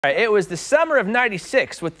It was the summer of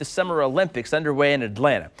 '96 with the Summer Olympics underway in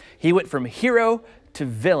Atlanta. He went from hero to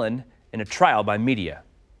villain in a trial by media.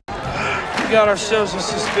 We got ourselves a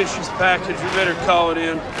suspicious package. We better call it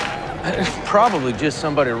in. It's probably just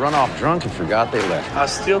somebody run off drunk and forgot they left. I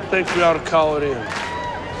still think we ought to call it in.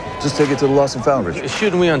 Just take it to the lost and found, Richard.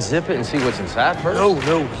 Shouldn't we unzip it and see what's inside first?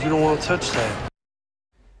 No, you don't want to touch that.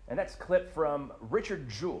 And that's a clip from Richard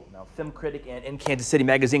Jewell, now film critic and in Kansas City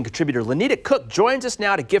Magazine contributor. Lonita Cook joins us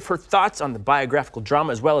now to give her thoughts on the biographical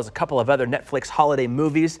drama as well as a couple of other Netflix holiday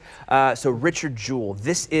movies. So Richard Jewell,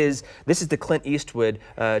 this is the Clint Eastwood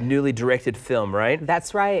newly directed film, right?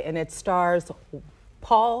 That's right, and it stars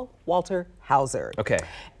Paul Walter Hauser. Okay.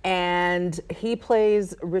 And he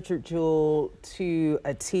plays Richard Jewell to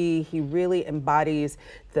a T. He really embodies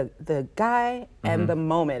the guy and the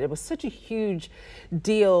moment. It was such a huge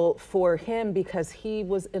deal for him because he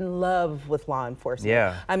was in love with law enforcement.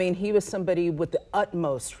 Yeah. I mean, he was somebody with the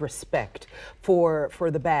utmost respect for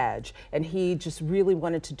the badge, and he just really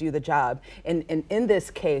wanted to do the job. And in this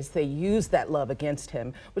case, they used that love against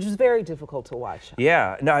him, which was very difficult to watch.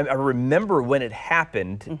 Yeah. No, I remember when it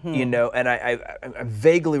happened, you know, and I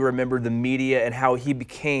vaguely remember the media and how he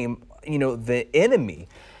became, you know, the enemy.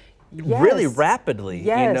 Yes. Really rapidly,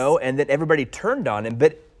 Yes. you know, and then everybody turned on him.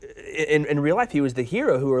 But in real life, he was the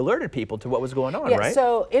hero who alerted people to what was going on, right?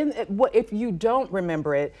 So if you don't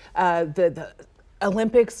remember it, the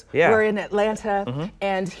Olympics were in Atlanta,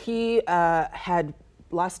 and he had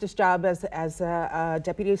lost his job as a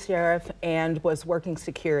deputy sheriff and was working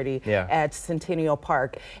security at Centennial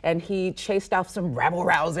Park. And he chased off some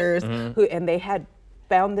rabble-rousers, and they had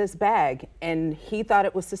found this bag, and he thought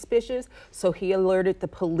it was suspicious, so he alerted the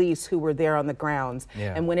police who were there on the grounds.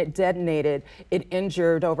 And when it detonated, it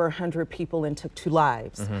injured over 100 people and took 2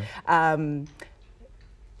 lives.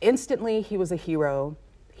 Instantly, he was a hero.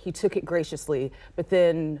 He took it graciously, but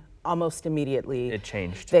then almost immediately it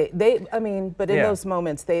changed. I mean, but in those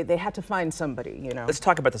moments, they had to find somebody, you know. Let's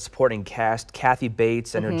talk about the supporting cast. Kathy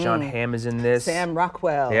Bates, I know John Hamm is in this. Sam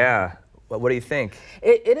Rockwell. Yeah. What do you think?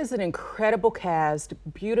 It is an incredible cast,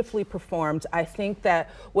 beautifully performed. I think that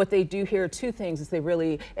what they do here, 2 things, is they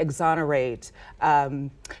really exonerate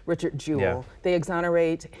Richard Jewell. They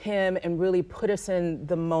exonerate him and really put us in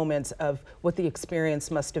the moments of what the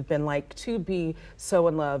experience must have been like to be so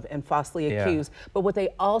in love and falsely accused. But what they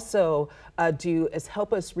also do is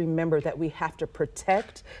help us remember that we have to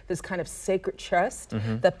protect this kind of sacred trust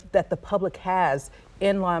that the public has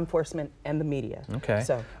in law enforcement and the media. Okay.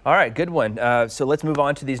 So. All right, good one. So let's move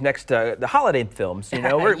on to these next, the holiday films. You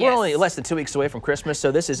know, we're only less than 2 weeks away from Christmas,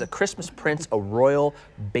 so this is A Christmas Prince, A Royal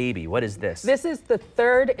Baby. What is this? This is the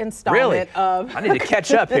 3rd installment of... I need to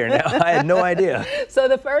catch up here now. I had no idea. So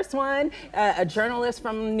the first one, a journalist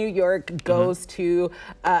from New York goes to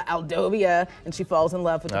Aldovia, and she falls in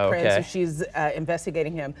love with the prince, so she's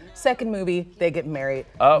investigating him. Second movie, they get married.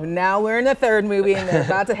 Now we're in the 3rd movie, and they're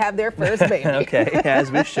about to have their first baby. Okay. As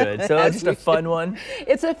we should. So it's just a fun one?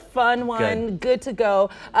 It's a fun one, good to go.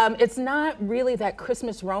 It's not really that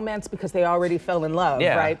Christmas romance because they already fell in love,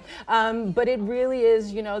 right? But it really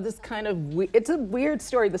is, you know, this kind of, it's a weird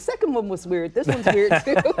story. The second one was weird. This one's weird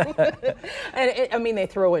too. And I mean, they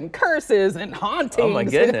throw in curses and hauntings. Oh my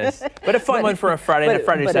goodness. But a fun one for a Friday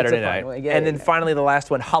Saturday night. And then finally the last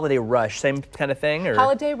one, Holiday Rush, same kind of thing? Or?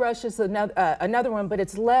 Holiday Rush is another one, but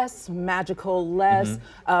it's less magical, less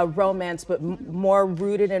romance, but more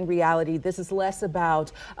rooted in reality. This is less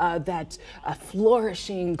about that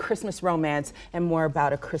flourishing Christmas romance and more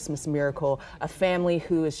about a Christmas miracle. A family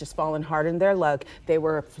who is just fallen hard in their luck. They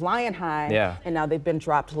were flying high, and now they've been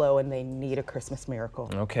dropped low, and they need a Christmas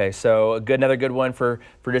miracle. Okay, so another good one for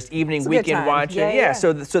just evening, weekend watching.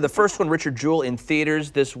 So the first one, Richard Jewell, in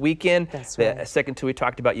theaters this weekend. That's right. The second 2 we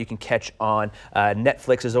talked about, you can catch on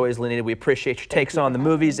Netflix. As always, Lonita, we appreciate your takes on the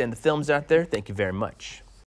movies and the films out there. Thank you very much.